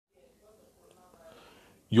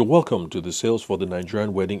You're welcome to the Sales for the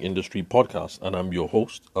Nigerian Wedding Industry podcast, and I'm your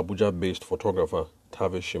host, Abuja-based photographer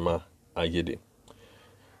Tavishima Ayede.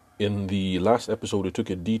 In the last episode, we took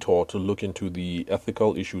a detour to look into the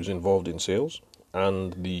ethical issues involved in sales,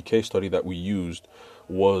 and the case study that we used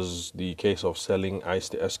was the case of selling ice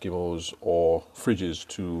to Eskimos or fridges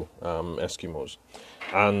to Eskimos.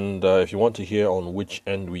 And if you want to hear on which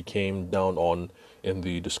end we came down on in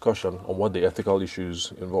the discussion on what the ethical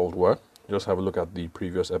issues involved were, just have a look at the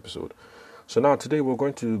previous episode. So now today we're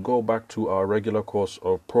going to go back to our regular course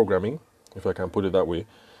of programming, if I can put it that way,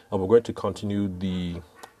 and we're going to continue the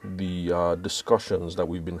discussions that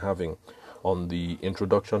we've been having on the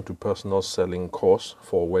Introduction to Personal Selling course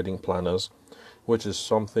for wedding planners, which is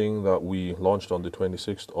something that we launched on the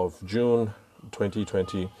 26th of June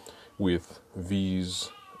 2020 with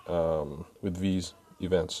V's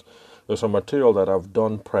events. There's some material that I've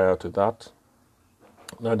done prior to that.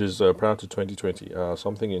 That is prior to 2020,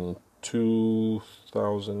 something in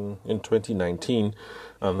 2019,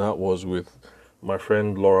 and that was with my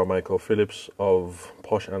friend Laura Michael Phillips of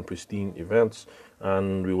Posh and Pristine Events,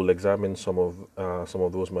 and we will examine some of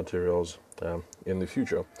those materials in the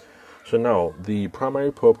future. So now, the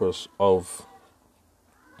primary purpose of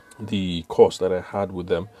the course that I had with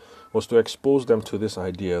them was to expose them to this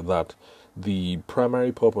idea that the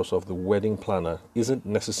primary purpose of the wedding planner isn't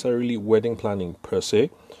necessarily wedding planning per se,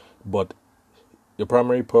 but your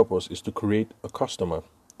primary purpose is to create a customer.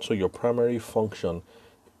 So your primary function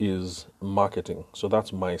is marketing. So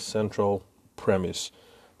that's my central premise.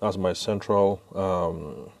 That's my central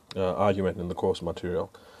argument in the course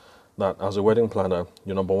material. That as a wedding planner,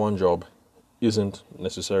 your number one job isn't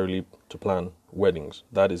necessarily to plan weddings.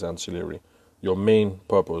 That is ancillary. Your main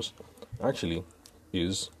purpose actually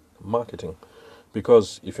is marketing,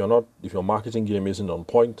 because if your marketing game isn't on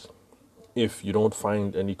point, if you don't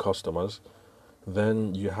find any customers,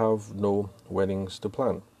 then you have no weddings to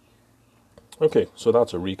plan. Okay, so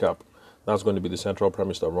that's a recap. That's going to be the central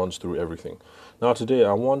premise that runs through everything. Now today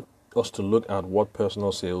I want us to look at what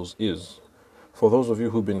personal sales is. For those of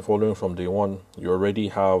you who've been following from day one, you already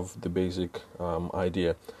have the basic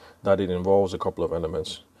idea that it involves a couple of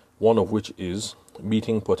elements, one of which is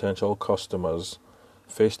meeting potential customers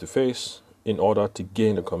face to face in order to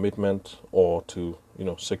gain a commitment or to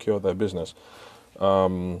secure their business.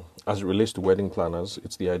 As it relates to wedding planners,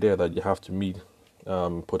 it's the idea that you have to meet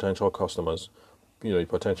potential customers,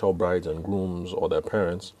 potential brides and grooms or their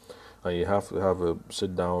parents, and you have to have a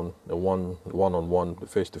sit down, a one-on-one,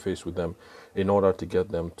 face to face with them in order to get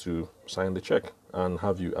them to sign the check and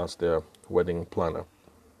have you as their wedding planner.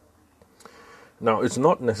 Now, it's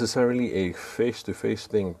not necessarily a face-to-face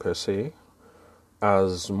thing per se,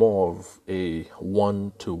 as more of a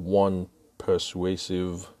one-to-one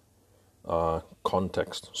persuasive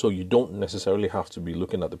context. So you don't necessarily have to be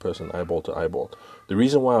looking at the person eyeball to eyeball. The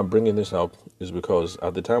reason why I'm bringing this up is because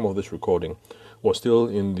at the time of this recording, we're still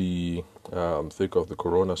in the thick of the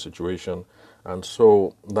corona situation, and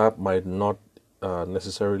so that might not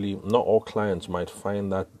necessarily, not all clients might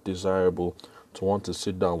find that desirable to want to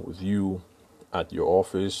sit down with you at your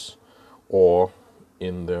office or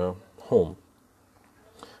in their home.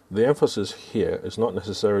 The emphasis here is not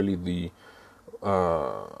necessarily the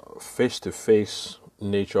face-to-face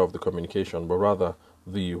nature of the communication, but rather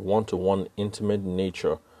the one-to-one intimate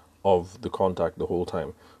nature of the contact the whole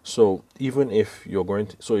time. So even if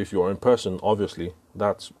if you're in person, obviously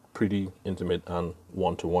that's pretty intimate and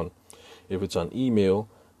one-to-one. If it's an email,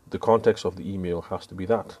 the context of the email has to be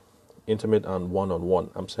that intimate and one-on-one.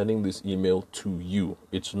 I'm sending this email to you.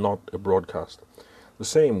 It's not a broadcast. The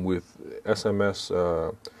same with SMS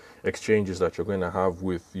exchanges that you're going to have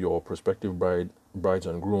with your prospective brides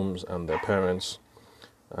and grooms and their parents,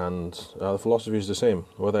 and the philosophy is the same,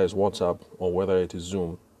 whether it's WhatsApp or whether it is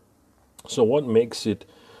Zoom. So what makes it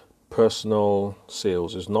personal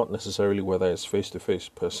sales is not necessarily whether it's face-to-face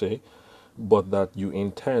per se, but that you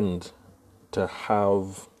intend to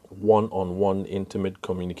have one-on-one intimate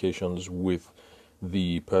communications with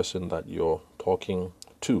the person that you're talking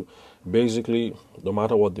to. Basically, no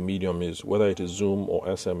matter what the medium is, whether it is Zoom or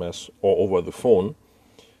SMS or over the phone,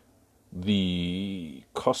 the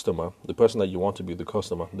customer, the person that you want to be the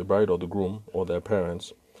customer, the bride or the groom or their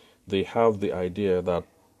parents, they have the idea that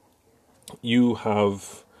you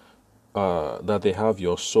have, that they have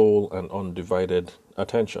your sole and undivided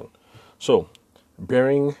attention. So,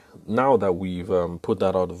 now that we've put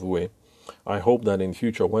that out of the way, I hope that in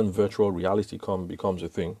future, when virtual reality becomes a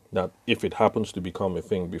thing, that if it happens to become a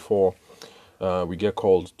thing before we get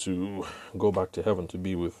called to go back to heaven to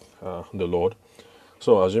be with the Lord.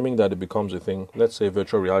 So assuming that it becomes a thing, let's say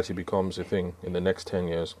virtual reality becomes a thing in the next 10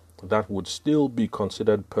 years, that would still be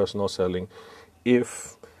considered personal selling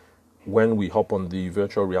if, when we hop on the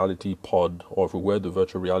virtual reality pod, or if we wear the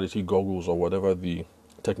virtual reality goggles or whatever the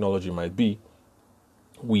technology might be,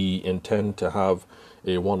 we intend to have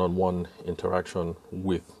a one-on-one interaction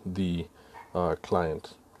with the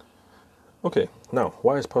client. Okay, now,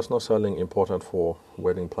 why is personal selling important for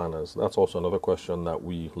wedding planners? That's also another question that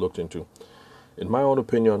we looked into. In my own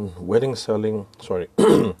opinion,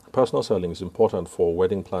 personal selling is important for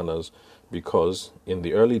wedding planners because in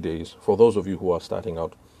the early days, for those of you who are starting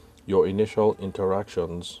out, your initial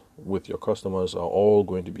interactions with your customers are all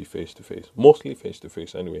going to be face-to-face, mostly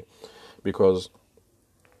face-to-face anyway, because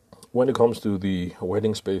when it comes to the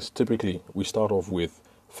wedding space, typically we start off with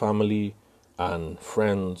family and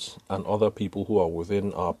friends and other people who are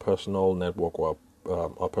within our personal network or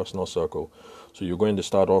our personal circle. So you're going to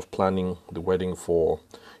start off planning the wedding for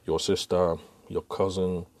your sister, your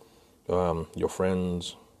cousin, your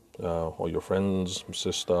friends, or your friend's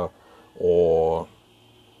sister, or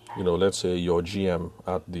let's say your GM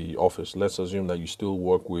at the office. Let's assume that you're still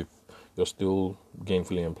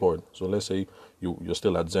gainfully employed. So let's say you're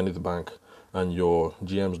still at Zenith Bank and your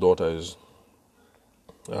GM's daughter is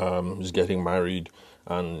getting married,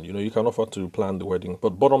 and you can offer to plan the wedding.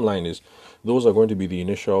 But bottom line is, those are going to be the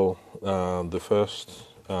initial, the first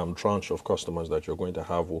tranche of customers that you're going to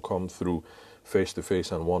have will come through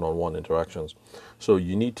face-to-face and one-on-one interactions. So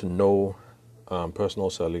you need to know personal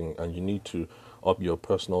selling, and you need to up your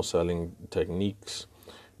personal selling techniques,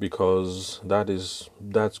 because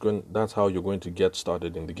that's how you're going to get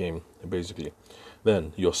started in the game, basically.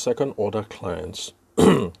 Then your second order clients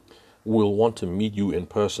will want to meet you in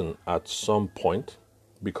person at some point,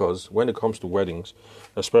 because when it comes to weddings,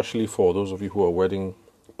 especially for those of you who are wedding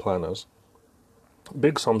planners,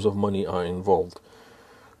 big sums of money are involved.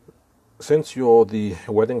 Since you're the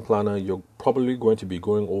wedding planner, you're probably going to be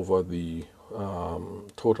going over the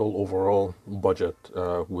total overall budget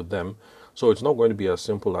with them. So it's not going to be as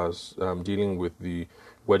simple as dealing with the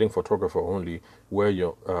wedding photographer only, where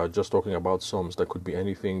you're just talking about sums that could be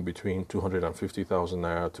anything between 250,000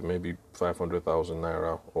 naira to maybe 500,000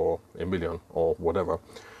 naira or a million or whatever.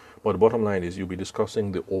 But the bottom line is, you'll be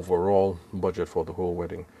discussing the overall budget for the whole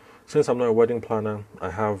wedding. Since I'm not a wedding planner,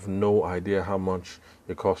 I have no idea how much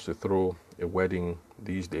it costs to throw a wedding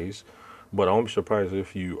these days. But I won't be surprised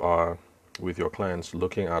if you are, with your clients,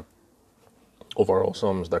 looking at overall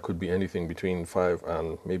sums that could be anything between 5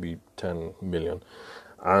 and maybe 10 million.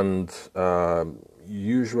 And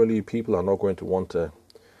usually people are not going to want to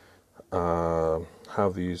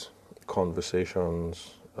have these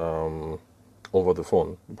conversations over the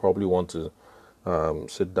phone. You probably want to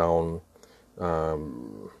sit down,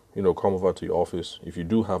 come over to your office, if you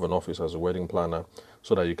do have an office as a wedding planner,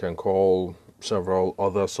 so that you can call several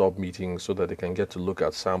other sub meetings so that they can get to look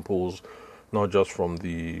at samples, not just from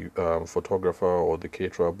the photographer or the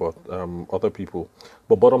caterer, but other people.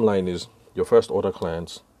 But bottom line is, your first order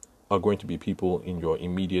clients are going to be people in your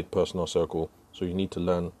immediate personal circle, so you need to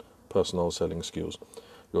learn personal selling skills.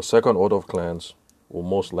 Your second order of clients will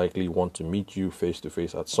most likely want to meet you face to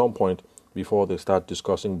face at some point before they start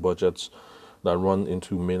discussing budgets that run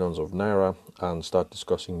into millions of naira and start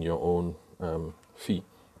discussing your own fee.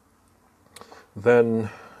 Then,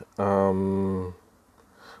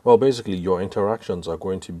 basically, your interactions are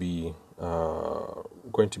going to be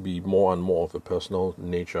more and more of a personal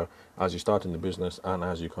nature as you start in the business and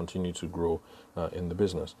as you continue to grow in the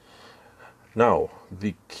business. Now,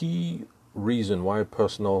 the key reason why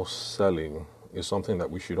personal selling is something that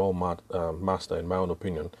we should all master, in my own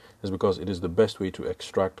opinion, is because it is the best way to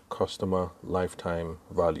extract customer lifetime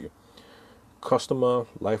value. Customer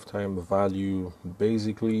lifetime value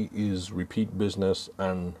basically is repeat business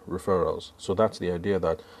and referrals. So that's the idea,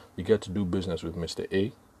 that you get to do business with Mr.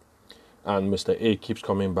 A, and Mr. A keeps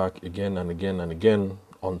coming back again and again and again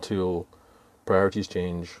until priorities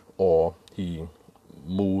change or he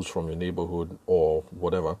moves from your neighborhood or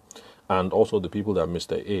whatever. And also the people that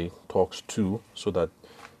Mr. A talks to, so that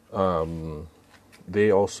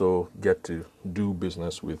they also get to do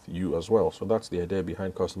business with you as well. So that's the idea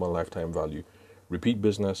behind customer lifetime value: repeat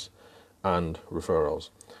business and referrals.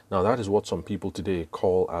 Now, that is what some people today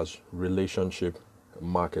call as relationship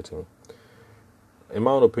marketing. In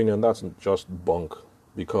my own opinion, that's just bunk,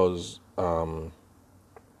 because not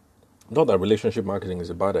that relationship marketing is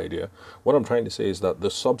a bad idea. What I'm trying to say is that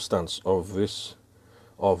the substance of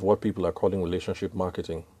what people are calling relationship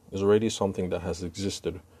marketing is already something that has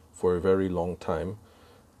existed for a very long time,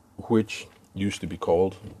 which used to be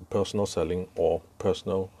called personal selling or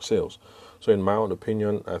personal sales. So in my own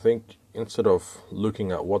opinion, I think instead of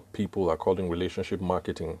looking at what people are calling relationship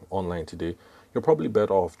marketing online today, you're probably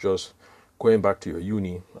better off just going back to your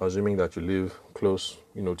uni, assuming that you live close,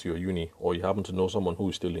 to your uni, or you happen to know someone who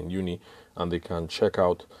is still in uni, and they can check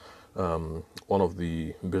out one of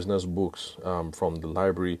the business books from the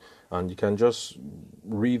library, and you can just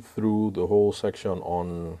read through the whole section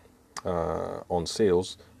on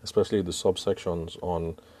sales, especially the subsections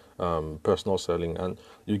on personal selling, and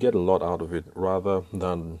you get a lot out of it rather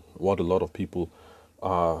than what a lot of people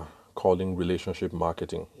are calling relationship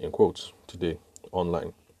marketing in quotes today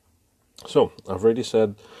online. So I've already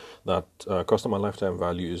said that customer lifetime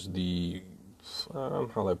value is the how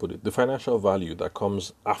do I put it? The financial value that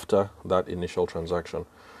comes after that initial transaction.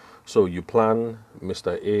 So you plan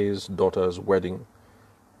Mr. A's daughter's wedding.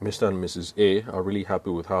 Mr. and Mrs. A are really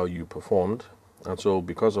happy with how you performed, and so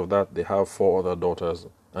because of that, they have 4 other daughters,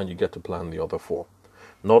 and you get to plan the other 4.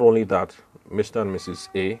 Not only that, Mr. and Mrs.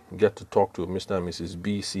 A get to talk to Mr. and Mrs.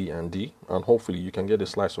 B, C, and D, and hopefully you can get a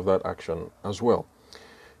slice of that action as well.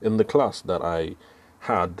 In the class that I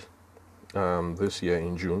had this year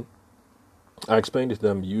in June, I explained it to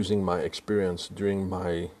them using my experience during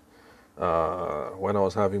my when I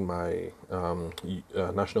was having my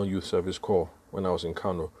National Youth Service Corps when I was in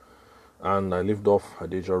Kano, and I lived off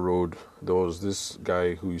Hadejia Road. There was this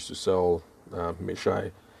guy who used to sell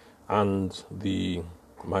meshai, and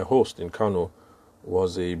my host in Kano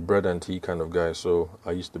was a bread and tea kind of guy. So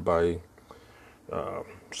I used to buy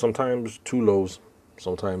sometimes 2 loaves,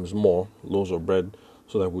 sometimes more loaves of bread,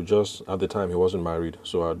 so that we just, at the time he wasn't married,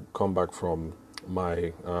 so I'd come back from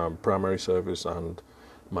my primary service and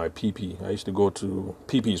my PP. I used to go to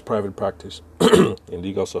PP's private practice in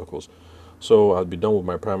legal circles. So I'd be done with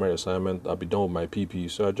my primary assignment, I'd be done with my PP,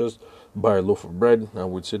 so I'd just buy a loaf of bread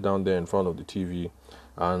and we'd sit down there in front of the TV.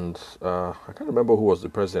 And I can't remember who was the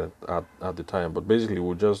president at the time, but basically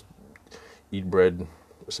we'd just eat bread,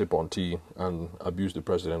 sip on tea, and abuse the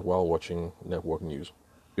president while watching network news,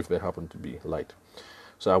 if they happened to be light.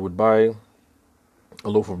 So I would buy a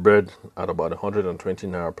loaf of bread at about 120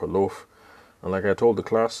 naira per loaf. And like I told the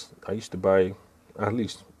class, I used to buy at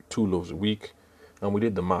least 2 loaves a week. And we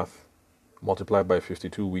did the math, multiplied by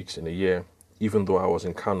 52 weeks in a year, even though I was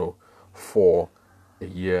in Kano for a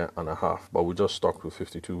year and a half. But we just stuck with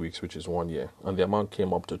 52 weeks, which is 1 year. And the amount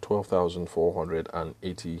came up to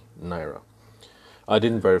 12,480 naira. I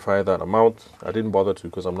didn't verify that amount. I didn't bother to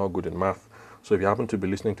because I'm not good in math. So if you happen to be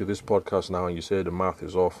listening to this podcast now and you say the math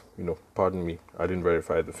is off, pardon me, I didn't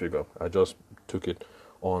verify the figure. I just took it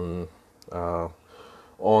on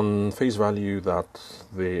face value that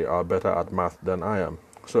they are better at math than I am.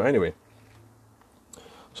 So anyway,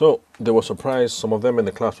 so they were surprised, some of them in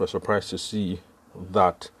the class were surprised to see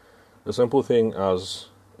that the simple thing as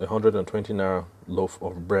 120 naira loaf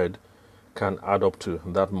of bread can add up to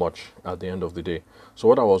that much at the end of the day. So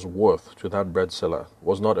what I was worth to that bread seller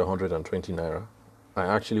was not 120 naira. I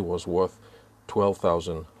actually was worth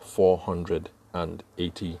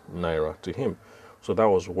 12,480 naira to him. So that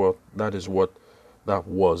was in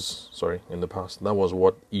the past. That was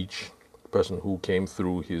what each person who came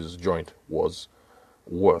through his joint was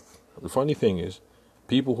worth. The funny thing is,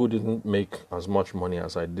 people who didn't make as much money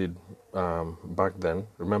as I did back then,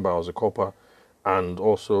 remember I was a copper and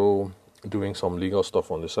also doing some legal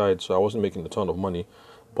stuff on the side, so I wasn't making a ton of money,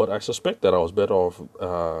 but I suspect that I was better off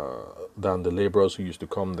than the laborers who used to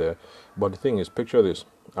come there. But the thing is, picture this,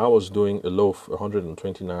 I was doing a loaf,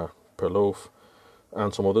 120 naira per loaf,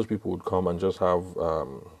 and some of those people would come and just have,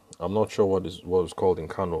 I'm not sure what was called in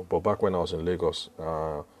Kano, but back when I was in Lagos,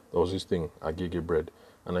 there was this thing, agege bread,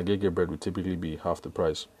 and agege bread would typically be half the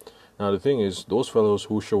price. Now the thing is, those fellows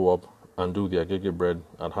who show up and do the agege bread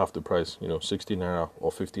at half the price, 60 naira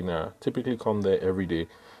or 50 naira, typically come there every day,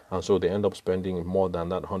 and so they end up spending more than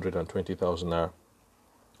that 120,000 naira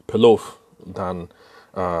per loaf than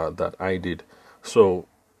that I did. So,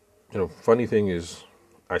 funny thing is,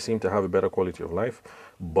 I seem to have a better quality of life,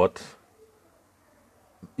 but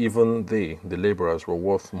even the laborers were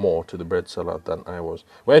worth more to the bread seller than I was.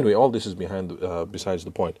 Well, anyway, all this is besides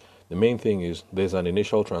the point. The main thing is there's an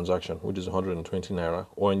initial transaction, which is 120 naira,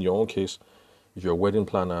 or in your own case, if you're a wedding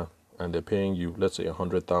planner and they're paying you, let's say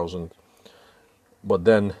 100,000. But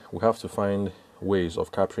then we have to find ways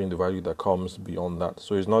of capturing the value that comes beyond that.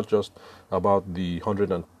 So it's not just about the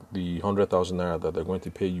 100,000 naira that they're going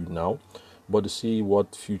to pay you now, but to see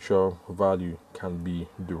what future value can be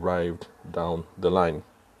derived down the line.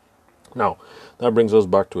 Now, that brings us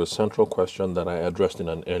back to a central question that I addressed in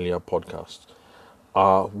an earlier podcast.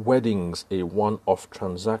 Are weddings a one-off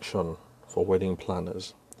transaction for wedding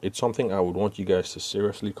planners? It's something I would want you guys to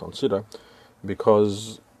seriously consider,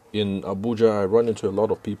 because in Abuja, I run into a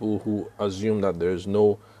lot of people who assume that there's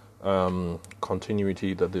no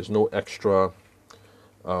continuity, that there's no extra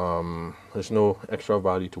There's no extra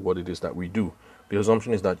value to what it is that we do. The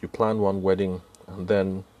assumption is that you plan one wedding and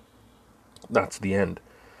then that's the end.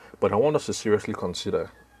 But I want us to seriously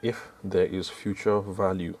consider if there is future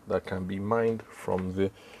value that can be mined from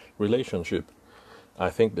the relationship. I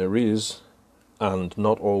think there is, and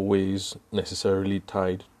not always necessarily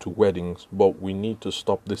tied to weddings, but we need to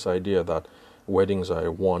stop this idea that weddings are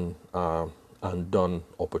a one and done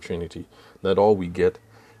opportunity, that all we get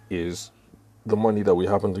is the money that we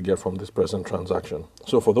happen to get from this present transaction.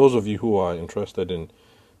 So for those of you who are interested in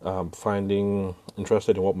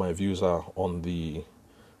interested in what my views are on the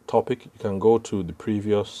topic, you can go to the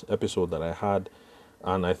previous episode that I had,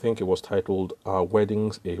 and I think it was titled "Are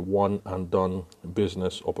Weddings a One and Done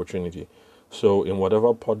Business Opportunity?" So in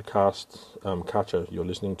whatever podcast catcher you're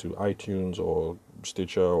listening to, iTunes or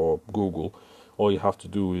Stitcher or Google, all you have to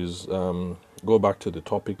do is go back to the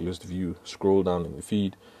topic list view, scroll down in the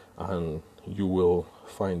feed, and you will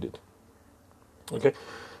find it. Okay,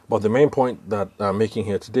 but the main point that I'm making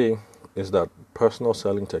here today is that personal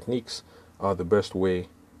selling techniques are the best way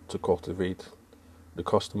to cultivate the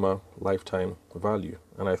customer lifetime value.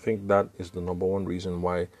 And I think that is the number one reason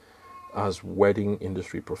why, as wedding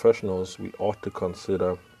industry professionals, we ought to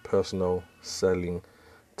consider personal selling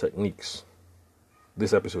techniques.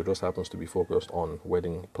 This episode just happens to be focused on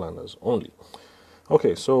wedding planners only.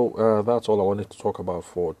 Okay, so that's all I wanted to talk about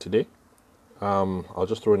for today. I'll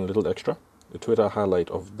just throw in a little extra. The Twitter highlight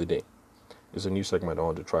of the day is a new segment I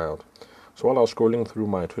want to try out. So while I was scrolling through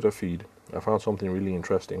my Twitter feed, I found something really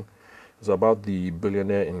interesting. It's about the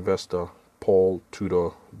billionaire investor Paul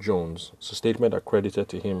Tudor Jones. It's a statement accredited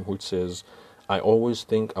to him which says, "I always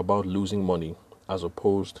think about losing money as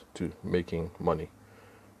opposed to making money."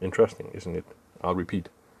 Interesting, isn't it? I'll repeat.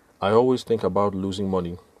 I always think about losing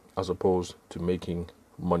money as opposed to making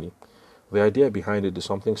money. The idea behind it is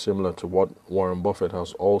something similar to what Warren Buffett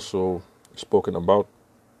has also spoken about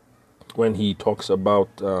when he talks about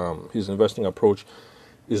his investing approach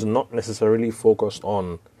is not necessarily focused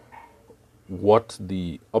on what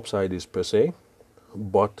the upside is per se,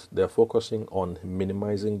 but they're focusing on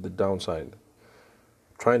minimizing the downside,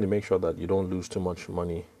 trying to make sure that you don't lose too much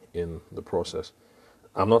money in the process.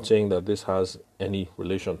 I'm not saying that this has any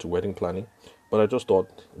relation to wedding planning, but I just thought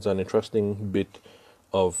it's an interesting bit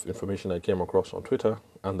of information I came across on Twitter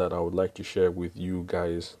and that I would like to share with you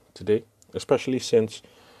guys today, especially since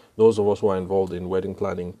those of us who are involved in wedding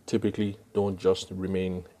planning typically don't just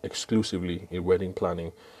remain exclusively in wedding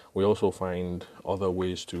planning. We also find other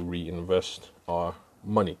ways to reinvest our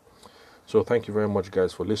money. So thank you very much,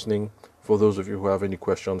 guys, for listening. For those of you who have any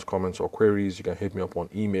questions, comments, or queries, you can hit me up on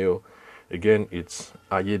email. Again, it's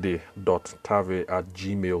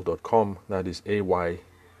ayede.tave@gmail.com. That is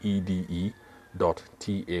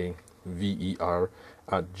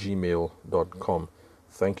AYEDE.TAVER@gmail.com.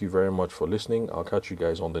 Thank you very much for listening. I'll catch you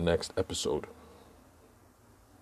guys on the next episode.